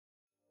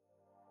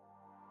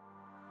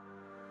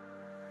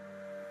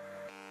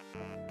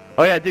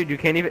Oh yeah, dude, you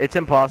can't even. It's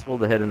impossible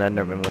to hit an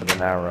Enderman with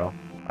an arrow.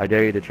 I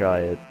dare you to try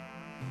it.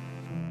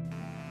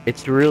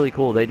 It's really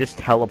cool. They just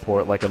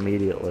teleport like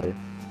immediately.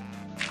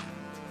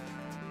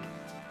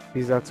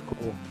 Because that's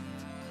cool.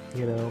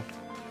 You know.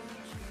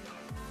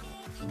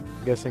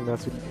 I'm guessing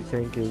that's what you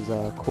think is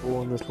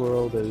cool in this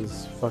world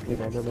is fucking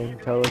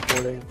Enderman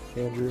teleporting,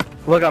 Andrew.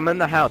 Look, I'm in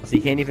the house.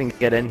 He can't even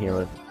get in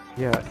here.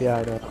 Yeah, yeah,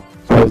 I know.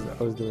 So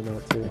I was doing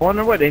that too. I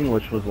wonder what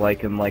English was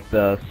like in like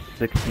the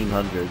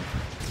 1600s.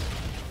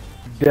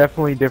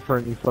 Definitely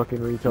different, you fucking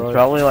It's retard.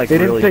 probably like They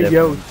didn't really say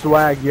different. yo,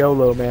 swag,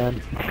 YOLO,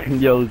 man.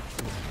 Yo.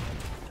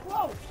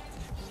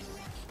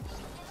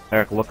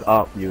 Eric, look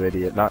up, you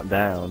idiot, not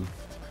down.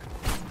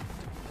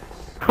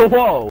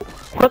 Whoa!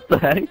 What the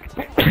heck?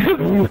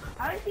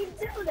 How did he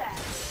do that?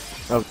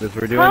 Oh, because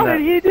we're doing How that.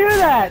 did he do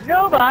that?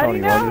 Nobody Tony,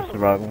 knows. Wonder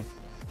Survival.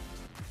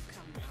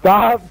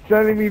 Stop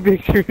sending me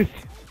pictures.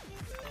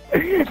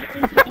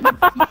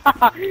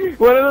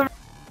 What are the...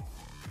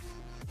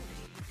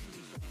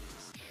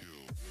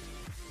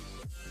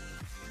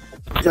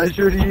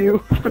 pleasure to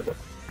you?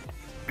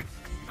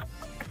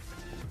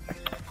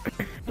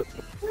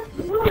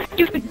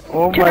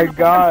 Oh my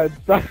god,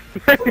 stop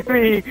sending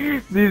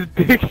me these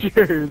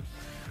pictures.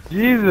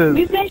 Jesus.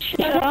 You guys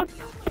shut up.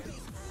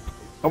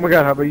 Oh my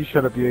god, how about you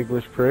shut up, you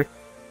English prick?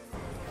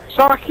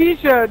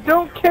 Sharkeisha,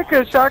 don't kick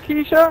her,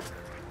 Sharkeisha!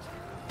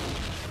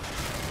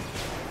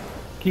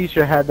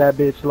 Keisha had that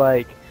bitch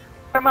like,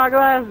 where are my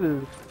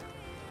glasses?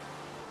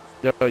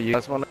 Yo, you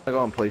guys want to go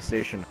on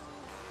PlayStation?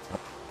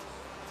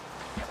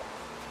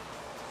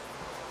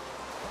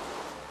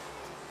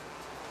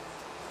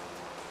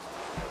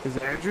 Is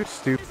Andrew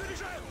stupid?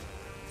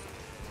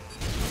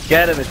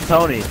 Get him, it's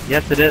Tony.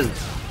 Yes, it is.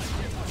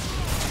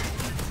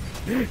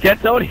 Get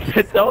Tony,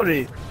 get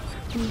Tony.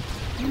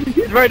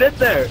 He's right in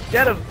there.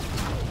 Get him.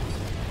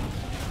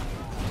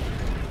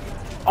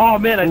 Oh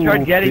man, I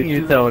tried getting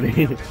you,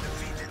 Tony.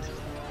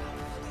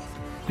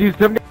 Dude,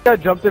 some guy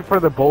jumped in for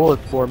the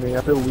bullets for me.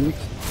 I feel weak.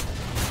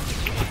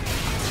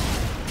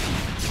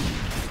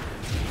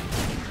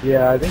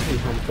 Yeah, I think he's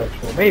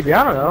homosexual. Maybe,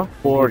 I don't know.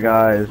 Poor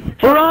guys.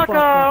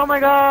 Baraka! Oh my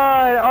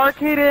god!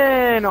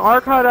 Arcaden!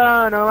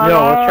 Arcaden! Oh my Yo,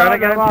 god! let's try to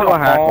get into a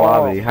hack Oh.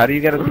 lobby. How do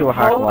you get into a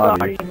hack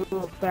lobby?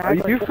 Are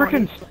you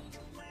freaking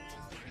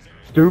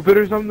stupid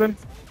or something?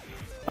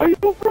 Are you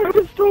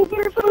freaking stupid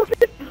or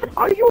something?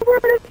 Are you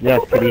freaking stupid?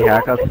 Yes, can he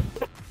hack us?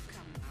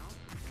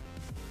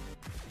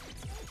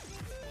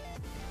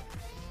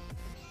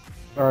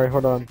 Alright,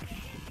 hold on.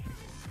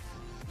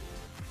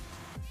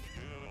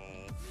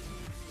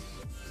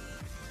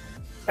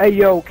 Hey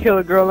yo,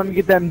 killer girl, let me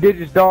get them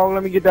digits, dog.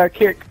 Let me get that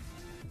kick.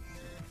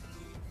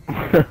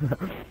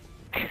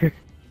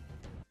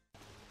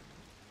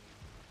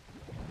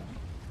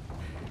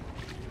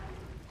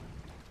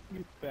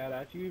 You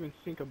badass, you even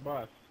sink a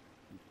bus.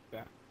 You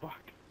fat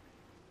fuck.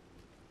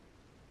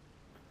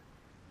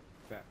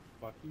 Fat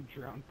fuck, you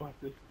drown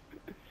buses.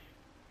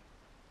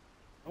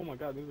 Oh my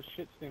god, there's a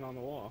shit stain on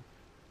the wall.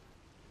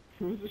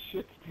 There's a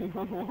shit stain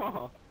on the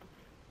wall.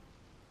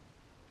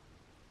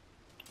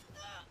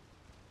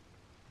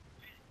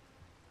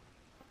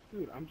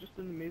 Dude, I'm just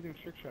an amazing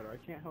trick shotter. I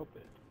can't help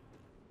it.